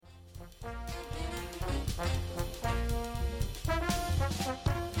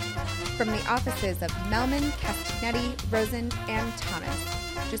From the offices of Melman, Castagnetti, Rosen, and Thomas,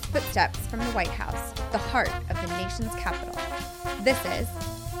 just footsteps from the White House, the heart of the nation's capital. This is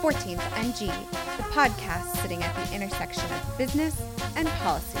 14th NG, the podcast sitting at the intersection of business and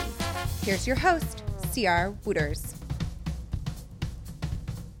policy. Here's your host, C.R. Wooters.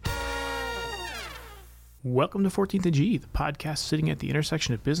 Welcome to 14th NG, the podcast sitting at the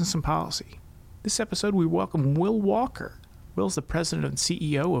intersection of business and policy. This episode, we welcome Will Walker. Will's the president and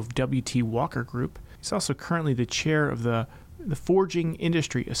CEO of W.T. Walker Group. He's also currently the chair of the Forging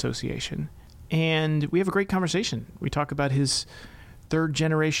Industry Association. And we have a great conversation. We talk about his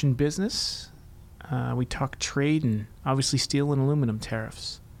third-generation business. We talk trade and obviously steel and aluminum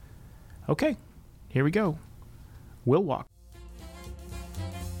tariffs. Okay, here we go. Will Walker.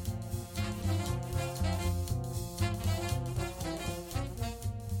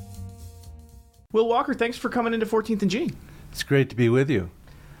 Will Walker, thanks for coming into 14th and G. It's great to be with you.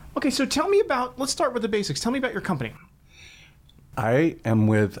 Okay, so let's start with the basics. Tell me about your company. I am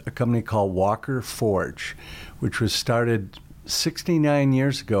with a company called Walker Forge, which was started 69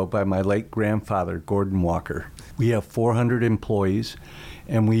 years ago by my late grandfather, Gordon Walker. We have 400 employees,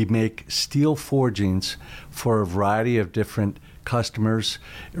 and we make steel forgings for a variety of different customers,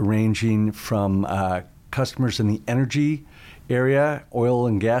 ranging from customers in the energy area, oil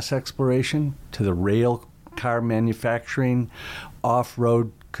and gas exploration, to the rail car manufacturing, off-road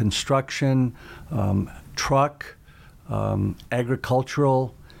construction, truck,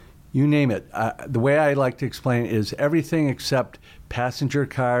 agricultural, you name it. The way I like to explain it is everything except passenger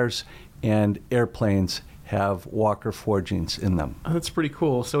cars and airplanes have Walker forgings in them. Oh, that's pretty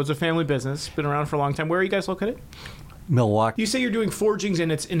cool. So it's a family business, been around for a long time. Where are you guys located? Milwaukee. You say you're doing forgings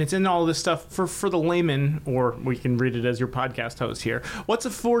and it's in all of this stuff for the layman, or we can read it as your podcast host here. What's a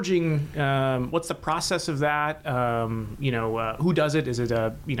forging? What's the process of that? Who does it? Is it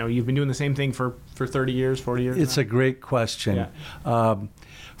you've been doing the same thing for 30 years, 40 years? It's a great question. Yeah.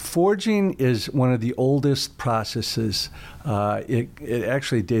 Forging is one of the oldest processes. It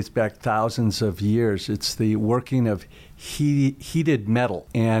actually dates back thousands of years. It's the working of heated metal.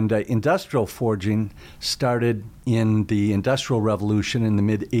 And industrial forging started in the Industrial Revolution in the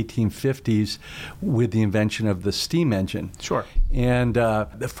mid-1850s with the invention of the steam engine. Sure. And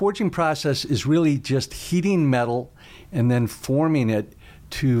the forging process is really just heating metal and then forming it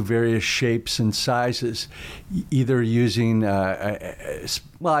to various shapes and sizes, either using, I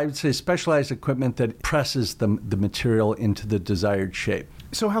would say specialized equipment that presses the material into the desired shape.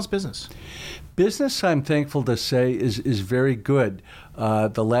 So how's business? Business, I'm thankful to say, is very good.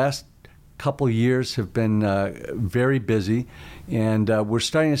 The last couple years have been very busy, and we're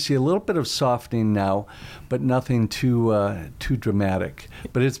starting to see a little bit of softening now, but nothing too dramatic.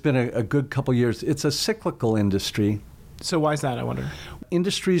 But it's been a good couple years. It's a cyclical industry. So why is that, I wonder?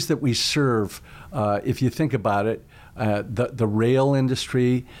 Industries that we serve, if you think about it, the rail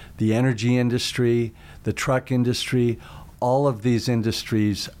industry, the energy industry, the truck industry, all of these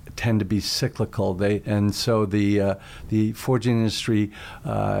industries tend to be cyclical. So the forging industry,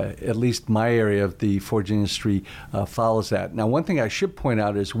 at least my area of the forging industry, follows that. Now, one thing I should point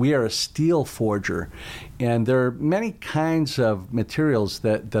out is we are a steel forger, and there are many kinds of materials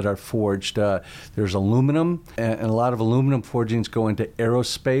that are forged. There's aluminum, and a lot of aluminum forgings go into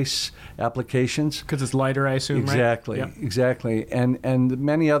aerospace applications. Because it's lighter, I assume, exactly, right? Yep. Exactly, and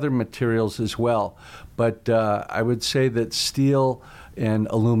many other materials as well. But I would say that steel and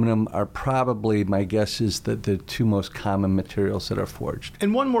aluminum are probably, my guess is, that the two most common materials that are forged.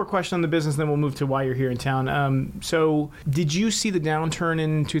 And one more question on the business, then we'll move to why you're here in town. So did you see the downturn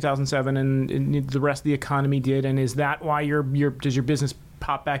in 2007 and the rest of the economy did? And is that why does your business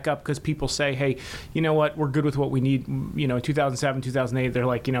pop back up? Because people say, hey, you know what, we're good with what we need. 2007, 2008, they're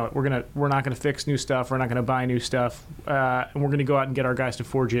like, we're not going to fix new stuff. We're not going to buy new stuff. And we're going to go out and get our guys to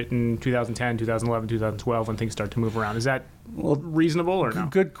forge it in 2010, 2011, 2012 when things start to move around. Is that reasonable or no?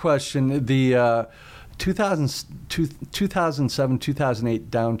 Good question. The 2007,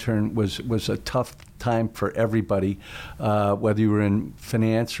 2008 downturn was a tough time for everybody, whether you were in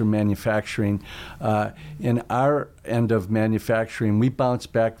finance or manufacturing. In our end of manufacturing, we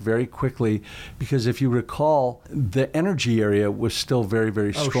bounced back very quickly because if you recall, the energy area was still very,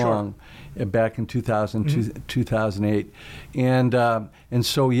 very strong. Sure. Back in 2000, 2008. And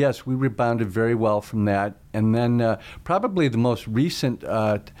so, yes, we rebounded very well from that. And then probably the most recent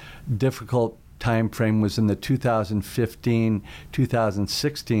difficult time frame was in the 2015,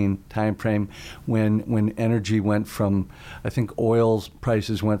 2016 time frame when energy went from, I think oil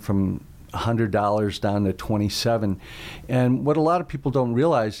prices went from $100 down to $27. And what a lot of people don't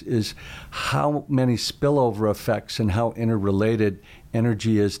realize is how many spillover effects and how interrelated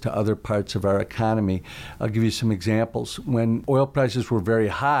energy is to other parts of our economy. I'll give you some examples. When oil prices were very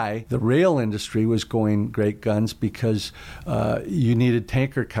high, the rail industry was going great guns because you needed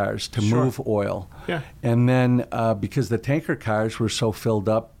tanker cars to move oil. Yeah. And then because the tanker cars were so filled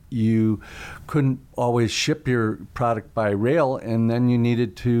up, you couldn't always ship your product by rail, and then you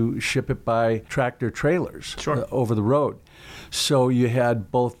needed to ship it by tractor trailers over the road. So you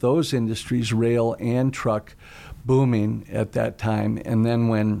had both those industries, rail and truck, booming at that time. And then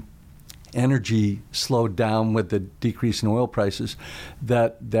when energy slowed down with the decrease in oil prices,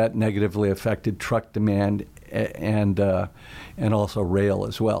 that negatively affected truck demand and also rail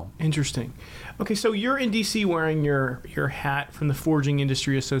as well. Interesting. Okay, so you're in D.C. wearing your hat from the Forging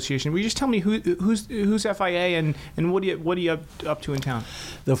Industry Association. Will you just tell me who's FIA and what are you up to in town?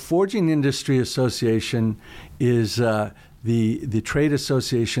 The Forging Industry Association is the trade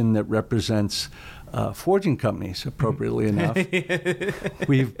association that represents forging companies, appropriately enough.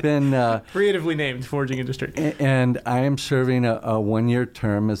 We've been creatively named Forging Industry, and I am serving a 1-year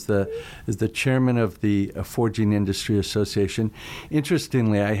term as the chairman of the Forging Industry Association.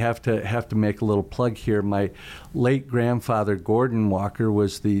 Interestingly, I have to make a little plug here. My late grandfather, Gordon Walker,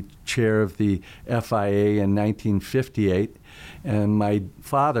 was the chair of the FIA in 1958. And my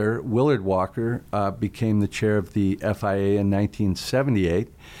father, Willard Walker, became the chair of the FIA in 1978.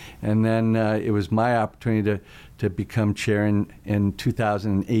 And then it was my opportunity to become chair in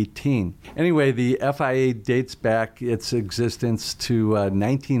 2018. Anyway, the FIA dates back its existence to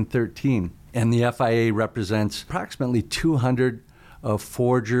 1913. And the FIA represents approximately 200 of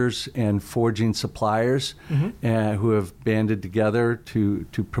forgers and forging suppliers who have banded together to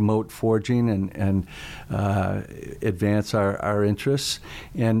promote forging and advance our interests.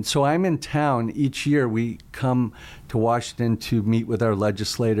 And so I'm in town each year. We come to Washington to meet with our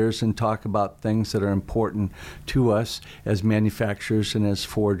legislators and talk about things that are important to us as manufacturers and as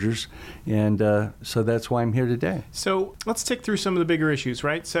forgers. And so that's why I'm here today. So let's tick through some of the bigger issues,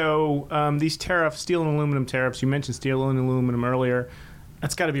 right? So these tariffs, steel and aluminum tariffs, you mentioned steel and aluminum earlier.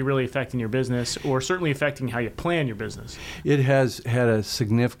 That's got to be really affecting your business, or certainly affecting how you plan your business. It has had a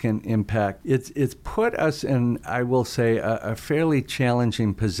significant impact. It's put us in, I will say, a fairly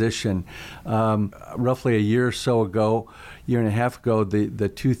challenging position. Roughly a year or so ago, year and a half ago, the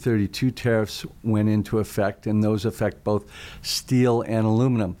 232 tariffs went into effect, and those affect both steel and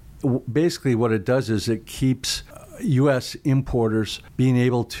aluminum. Basically, what it does is it keeps U.S. importers being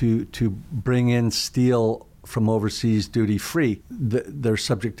able to bring in steel from overseas duty-free. They're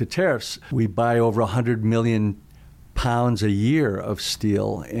subject to tariffs. We buy over 100 million pounds a year of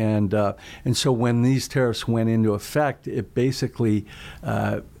steel, and so when these tariffs went into effect, it basically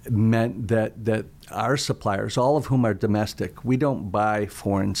meant that our suppliers, all of whom are domestic, we don't buy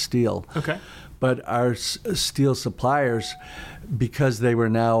foreign steel. Okay. But our steel suppliers, because they were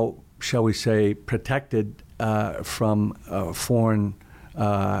now, shall we say, protected from foreign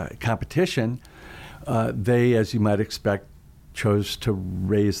competition, they, as you might expect, chose to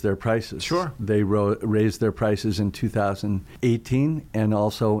raise their prices. Sure. They raised their prices in 2018 and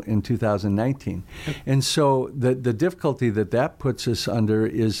also in 2019. And so the difficulty that puts us under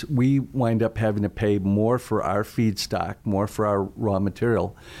is we wind up having to pay more for our feedstock, more for our raw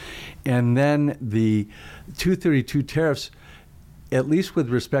material. And then the 232 tariffs, at least with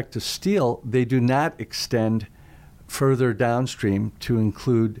respect to steel, they do not extend further downstream to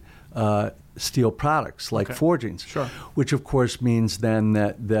include steel products like forgings, which of course means then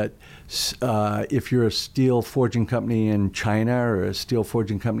that if you're a steel forging company in China or a steel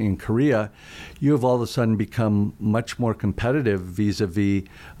forging company in Korea, you have all of a sudden become much more competitive vis-a-vis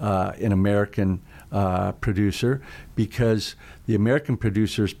an American producer, because the American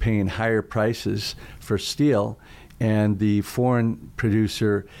producer is paying higher prices for steel and the foreign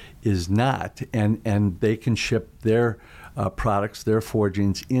producer is not, and they can ship their products, their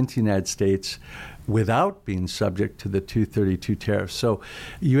forgings, into the United States without being subject to the 232 tariffs. So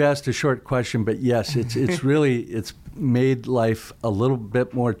you asked a short question, but yes, it's really, it's made life a little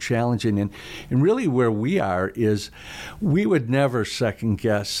bit more challenging. And really where we are is we would never second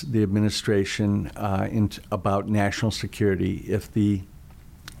guess the administration about national security. If the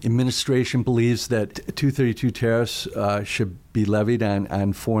administration believes that 232 tariffs should be levied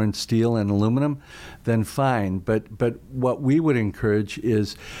on foreign steel and aluminum, then fine. But what we would encourage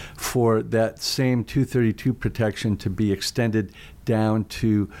is for that same 232 protection to be extended down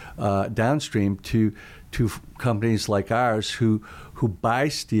to downstream to companies like ours who buy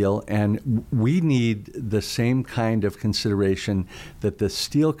steel, and we need the same kind of consideration that the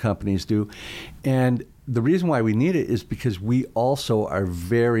steel companies do. And the reason why we need it is because we also are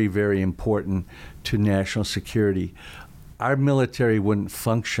very, very important to national security. Our military wouldn't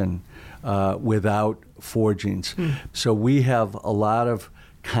function without forgings. So we have a lot of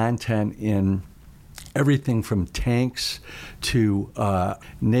content in everything from tanks to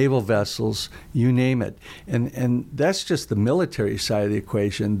naval vessels, you name it, and that's just the military side of the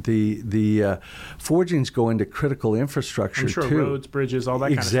equation. The forgings go into critical infrastructure I'm sure too. Roads, bridges, all that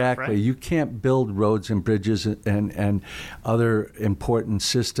kind of stuff, right? Exactly. You can't build roads and bridges and other important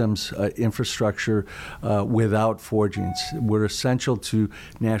systems, infrastructure, without forgings. We're essential to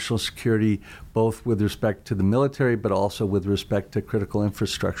national security, both with respect to the military, but also with respect to critical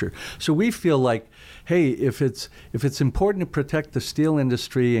infrastructure. So we feel like, hey, if it's important to protect the steel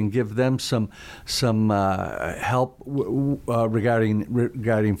industry and give them some help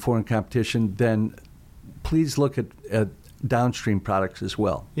regarding foreign competition, then please look at downstream products as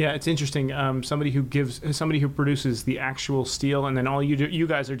well. Yeah, it's interesting. Somebody who produces the actual steel, and then all you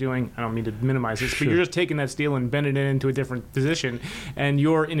guys are doing, I don't mean to minimize this, but you're just taking that steel and bending it into a different position, and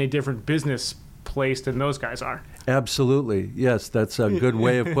you're in a different business place than those guys are. Absolutely. Yes, that's a good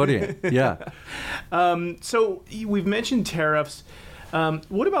way of putting it. Yeah. So we've mentioned tariffs.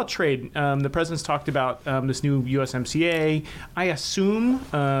 What about trade? The president's talked about this new USMCA. I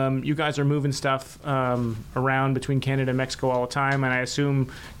assume you guys are moving stuff around between Canada and Mexico all the time, and I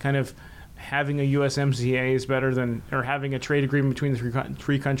assume kind of having a USMCA is better than, or having a trade agreement between the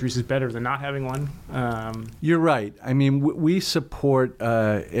three countries is better than not having one. You're right. I mean, we support,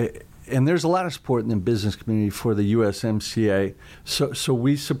 and there's a lot of support in the business community for the USMCA. So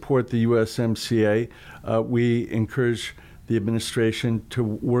we support the USMCA. We encourage the administration to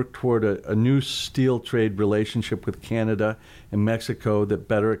work toward a new steel trade relationship with Canada and Mexico that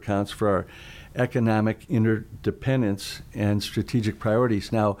better accounts for our economic interdependence and strategic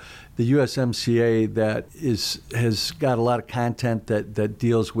priorities. Now, the USMCA has got a lot of content that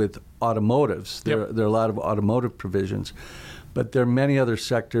deals with automotives. There are a lot of automotive provisions, but there are many other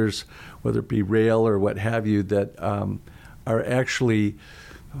sectors, whether it be rail or what have you, that are actually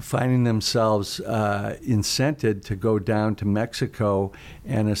finding themselves incented to go down to Mexico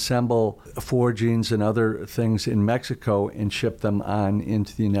and assemble forgings and other things in Mexico and ship them on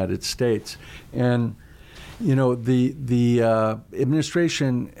into the United States. And you know, the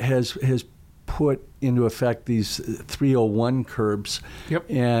administration has put into effect these 301 curbs,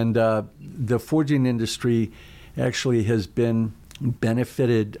 and the forging industry actually has been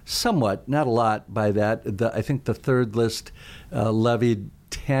benefited somewhat, not a lot, by that. I think the third list levied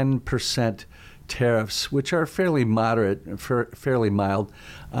 10% tariffs, which are fairly moderate, fairly mild,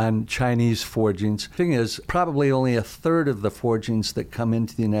 on Chinese forgings. The thing is, probably only a third of the forgings that come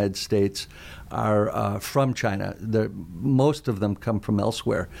into the United States are from China. Most of them come from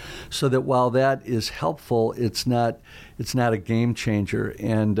elsewhere. So that while that is helpful, it's not a game changer.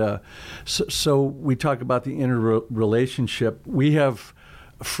 And so we talk about the interrelationship. We have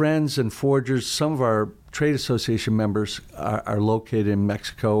friends and forgers. Some of our trade association members are located in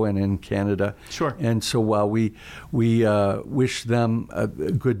Mexico and in Canada. Sure. And so while we wish them a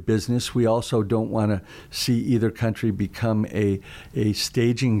good business, we also don't want to see either country become a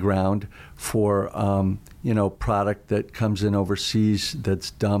staging ground for product that comes in overseas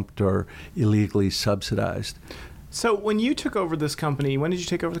that's dumped or illegally subsidized. So when you took over this company, when did you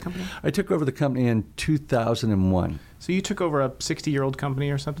take over the company? I took over the company in 2001. So you took over a 60-year-old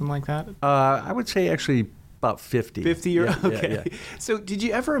company or something like that? I would say actually about 50. 50-year-old? Yeah, okay. Yeah. So did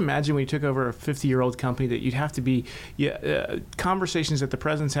you ever imagine when you took over a 50-year-old company that you'd have to be conversations that the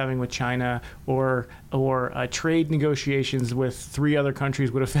president's having with China or trade negotiations with 3 other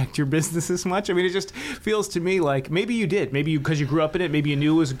countries would affect your business as much? I mean, it just feels to me like maybe you did. Maybe because you grew up in it, maybe you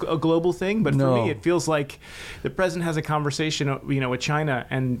knew it was a global thing. But for me, it feels like the president has a conversation, with China,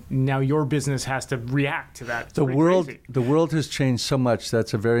 and now your business has to react to that. It's the world has changed so much.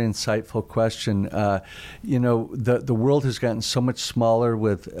 That's a very insightful question. The world has gotten so much smaller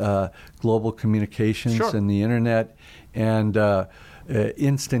with global communications and the internet and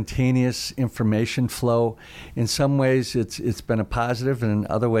instantaneous information flow. In some ways, it's been a positive, and in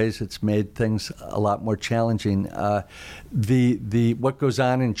other ways, it's made things a lot more challenging. What goes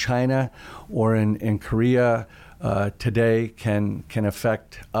on in China or in Korea today can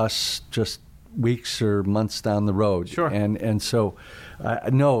affect us just weeks or months down the road. Sure. And so,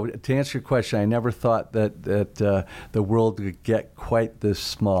 no, to answer your question, I never thought that the world would get quite this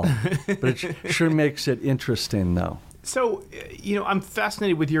small. But it sure makes it interesting, though. So, I'm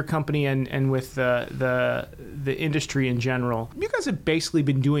fascinated with your company and with the industry in general. You guys have basically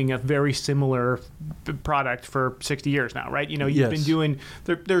been doing a very similar product for 60 years now, right? You've Yes. been doing,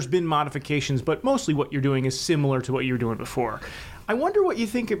 there's been modifications, but mostly what you're doing is similar to what you were doing before. I wonder what you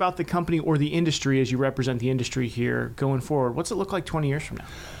think about the company or the industry as you represent the industry here going forward. What's it look like 20 years from now?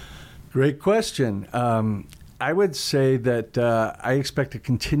 Great question. I would say that I expect a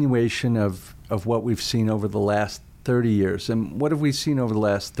continuation of what we've seen over the last 30 years. And what have we seen over the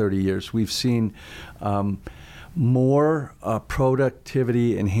last 30 years? We've seen more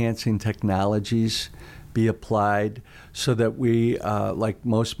productivity enhancing technologies be applied so that we, like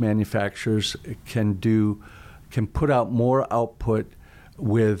most manufacturers, can put out more output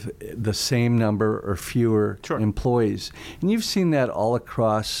with the same number or fewer Sure. employees. And you've seen that all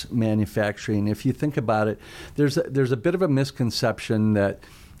across manufacturing. If you think about it, there's a bit of a misconception that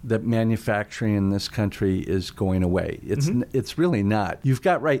manufacturing in this country is going away. It's really not. You've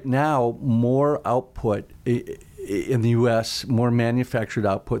got right now more output in the U.S., more manufactured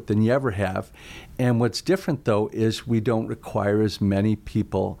output than you ever have. And what's different, though, is we don't require as many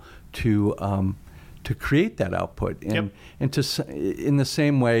people to create that output. And in the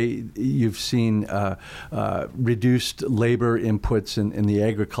same way, you've seen reduced labor inputs in the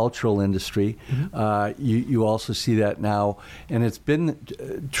agricultural industry. You also see that now, and it's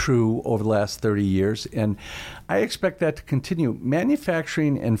been true over the last 30 years. And I expect that to continue.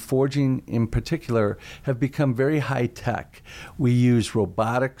 Manufacturing and forging in particular have become very high tech. We use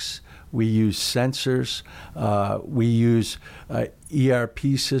robotics. We use sensors. We use ERP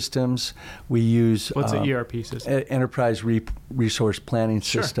systems. We use What's an ERP system? Enterprise resource planning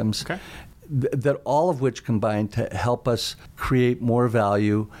systems. Okay. That all of which combine to help us create more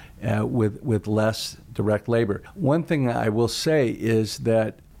value with less direct labor. One thing I will say is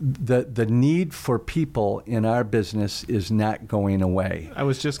that the need for people in our business is not going away. I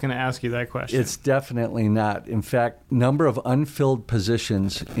was just going to ask you that question. It's definitely not. In fact, number of unfilled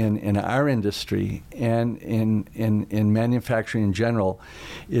positions in our industry and in manufacturing in general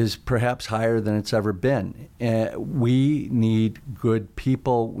is perhaps higher than it's ever been. We need good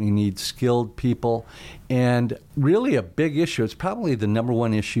people. We need skilled people. And really a big issue, it's probably the number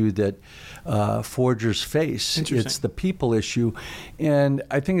one issue that forgers face. It's the people issue. And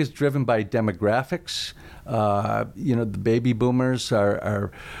I think it's driven by demographics. The baby boomers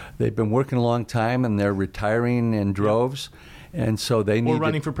they've been working a long time and they're retiring in droves. And so they need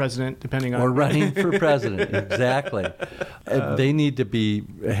running for president, depending on... Or running for president, exactly. They need to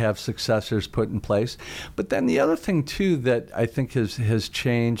have successors put in place. But then the other thing, too, that I think has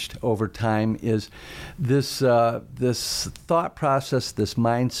changed over time is this thought process, this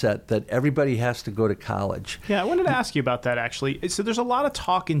mindset that everybody has to go to college. Yeah, I wanted to ask you about that, actually. So there's a lot of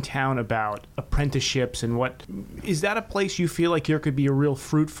talk in town about apprenticeships and what... Is that a place you feel like there could be a real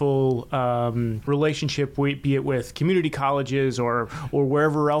fruitful relationship, be it with community colleges or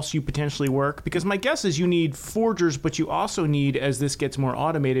wherever else you potentially work? Because my guess is you need forgers, but you also need, as this gets more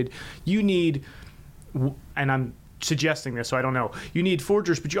automated, you need, and I'm suggesting this, so I don't know, you need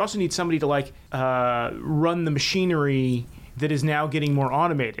forgers, but you also need somebody to run the machinery that is now getting more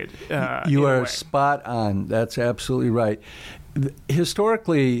automated. You are spot on. That's absolutely right.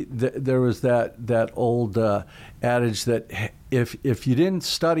 Historically, there was that old adage that if you didn't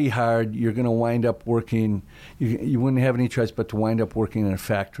study hard, you're going to wind up working. You wouldn't have any choice but to wind up working in a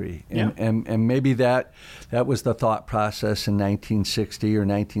factory. And maybe that was the thought process in 1960 or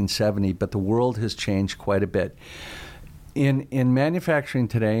 1970. But the world has changed quite a bit. In manufacturing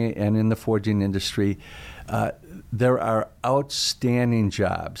today and in the forging industry, there are outstanding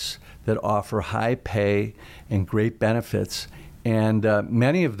jobs that offer high pay and great benefits, and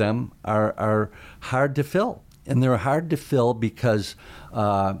many of them are hard to fill. And they're hard to fill because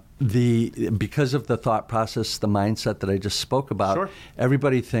of the thought process, the mindset that I just spoke about. Sure.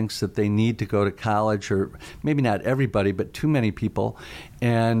 Everybody thinks that they need to go to college, or maybe not everybody, but too many people.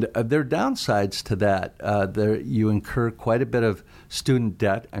 And there are downsides to that. You incur quite a bit of student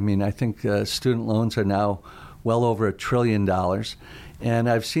debt. I mean, I think student loans are now well over $1 trillion. And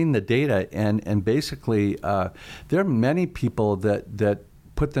I've seen the data, and basically there are many people that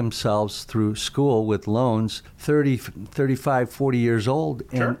put themselves through school with loans 30, 35, 40 years old,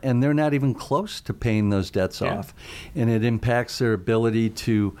 and they're not even close to paying those debts off. And it impacts their ability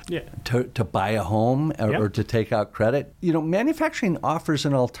to buy a home or to take out credit. Manufacturing offers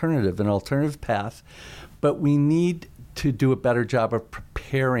an alternative path, but we need to do a better job of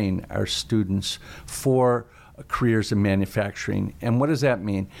preparing our students for careers in manufacturing. And what does that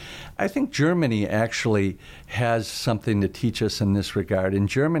mean? I think Germany actually has something to teach us in this regard. In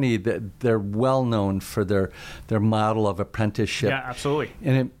Germany, they're well known for their model of apprenticeship. Yeah, absolutely.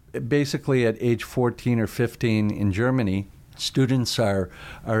 And basically at age 14 or 15 in Germany, students are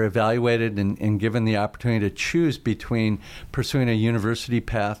evaluated and given the opportunity to choose between pursuing a university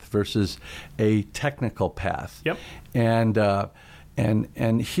path versus a technical path. Yep.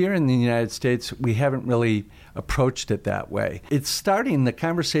 And here in the United States, we haven't really approached it that way. It's starting, the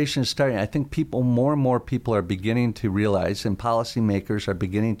conversation is starting. I think more and more people are beginning to realize, and policymakers are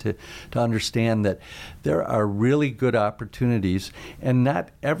beginning to understand that there are really good opportunities, and not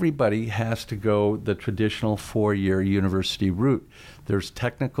everybody has to go the traditional 4-year university route. There's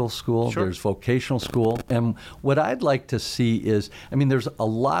technical school, Sure. There's vocational school. And what I'd like to see is, there's a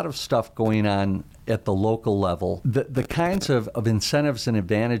lot of stuff going on at the local level. The kinds of incentives and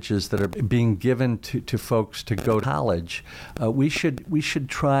advantages that are being given to folks to go to college, we should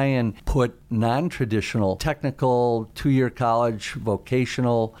try and put non-traditional, technical, 2-year college,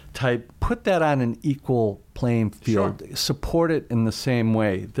 vocational type, put that on an equal playing field. Sure. Support it in the same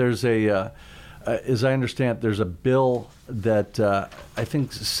way. There's as I understand it, there's a bill that I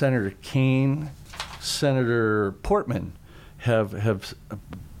think Senator Kaine, Senator Portman have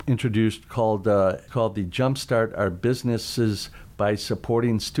introduced called the Jumpstart Our Businesses by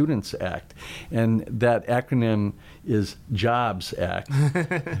Supporting Students Act. And that acronym is JOBS Act.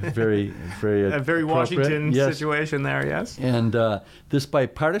 Very, very A very Washington Yes. situation there, yes. And this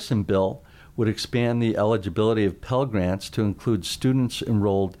bipartisan bill would expand the eligibility of Pell Grants to include students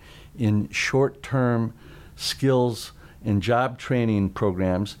enrolled in short-term skills and job training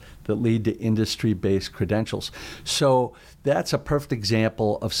programs that lead to industry-based credentials. So that's a perfect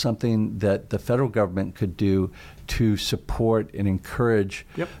example of something that the federal government could do to support and encourage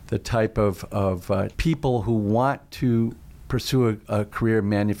Yep. the type of people who want to pursue a career in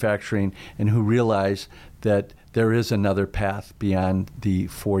manufacturing and who realize that there is another path beyond the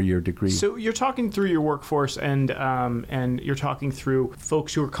 4-year degree. So you're talking through your workforce and you're talking through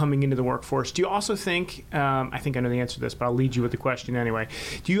folks who are coming into the workforce. Do you also think, I think I know the answer to this, but I'll lead you with the question anyway.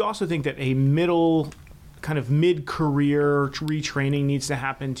 Do you also think that a mid-career retraining needs to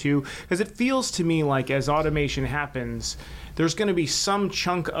happen too? Because it feels to me like as automation happens, there's going to be some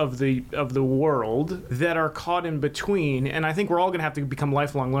chunk of the world that are caught in between, and I think we're all going to have to become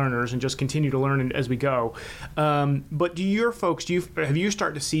lifelong learners and just continue to learn as we go. But do your folks, have you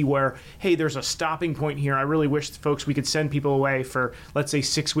started to see where, hey, there's a stopping point here? I really wish, folks, we could send people away for, let's say,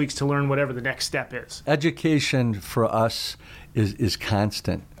 6 weeks to learn whatever the next step is. Education for us is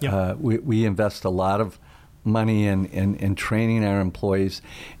constant. Yep. We invest a lot of money in training our employees,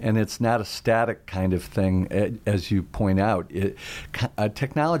 and it's not a static kind of thing, as you point out.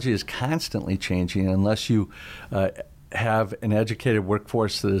 Technology is constantly changing. Unless you have an educated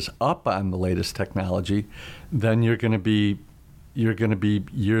workforce that is up on the latest technology, then you're going to be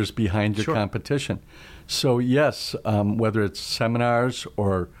years behind your Sure. competition. So yes, whether it's seminars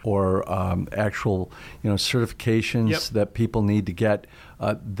or actual certifications Yep. that people need to get,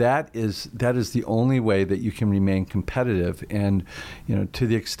 that is the only way that you can remain competitive. And to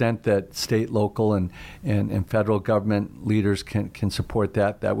the extent that state, local, and federal government leaders can support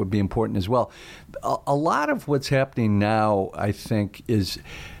that would be important as well. A lot of what's happening now, I think, is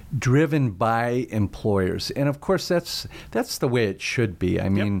driven by employers, and of course that's the way it should be. I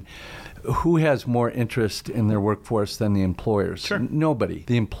mean, who has more interest in their workforce than the employers? Sure. Nobody.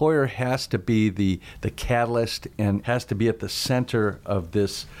 The employer has to be the catalyst and has to be at the center of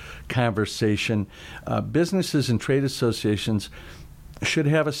this conversation. Businesses and trade associations should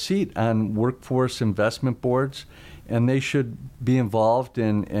have a seat on workforce investment boards, and they should be involved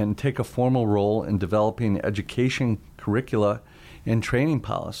and take a formal role in developing education curricula and training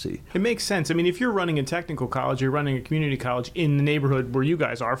policy. It makes sense. I mean, if you're running a technical college, you're running a community college in the neighborhood where you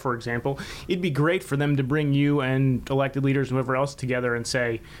guys are, for example, it'd be great for them to bring you and elected leaders and whoever else together and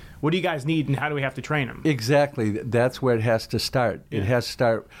say, what do you guys need and how do we have to train them? Exactly. That's where it has to start. Yeah. It has to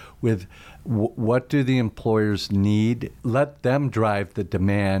start with what do the employers need? Let them drive the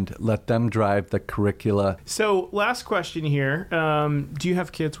demand. Let them drive the curricula. So last question here. Do you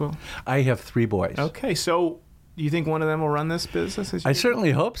have kids, Will? I have 3 boys. Okay, so do you think one of them will run this business? I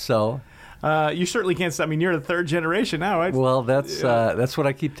certainly hope so. You certainly can't. I mean, you're the 3rd generation now, right? Well, that's what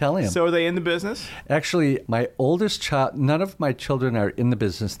I keep telling them. So are they in the business? Actually, my oldest child, none of my children are in the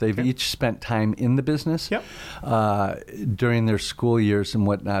business. They've each spent time in the business. Yep. During their school years and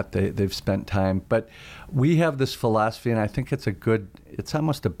whatnot. They've spent time. But we have this philosophy, and I think it's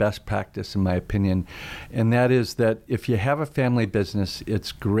almost a best practice in my opinion, and that is that if you have a family business,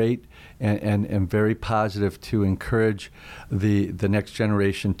 it's great and very positive to encourage the next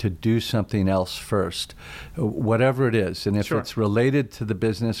generation to do something else first, whatever it is. And if Sure. it's related to the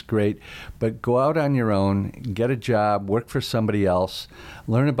business, great, but go out on your own, get a job, work for somebody else,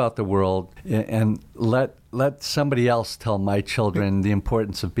 learn about the world, and let somebody else tell my children the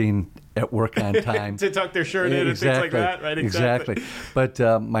importance of being at work on time. To tuck their shirt in and things like that, right? Exactly. But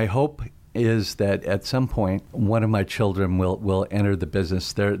my hope is that at some point one of my children will enter the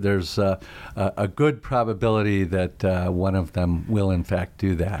business. There's a good probability that one of them will in fact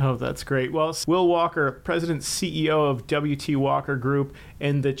do that. Oh, that's great. Well, Will Walker, President CEO of WT Walker Group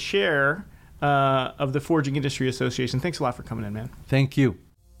and the chair of the Forging Industry Association. Thanks a lot for coming in, man. Thank you.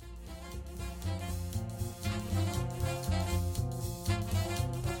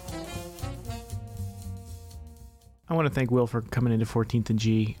 I want to thank Will for coming into 14th and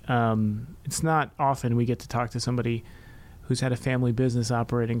G. It's not often we get to talk to somebody who's had a family business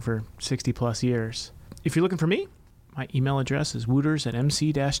operating for 60 plus years. If you're looking for me, my email address is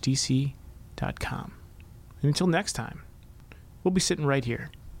wooters@mc-dc.com. And until next time, we'll be sitting right here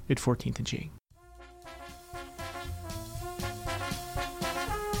at 14th and G.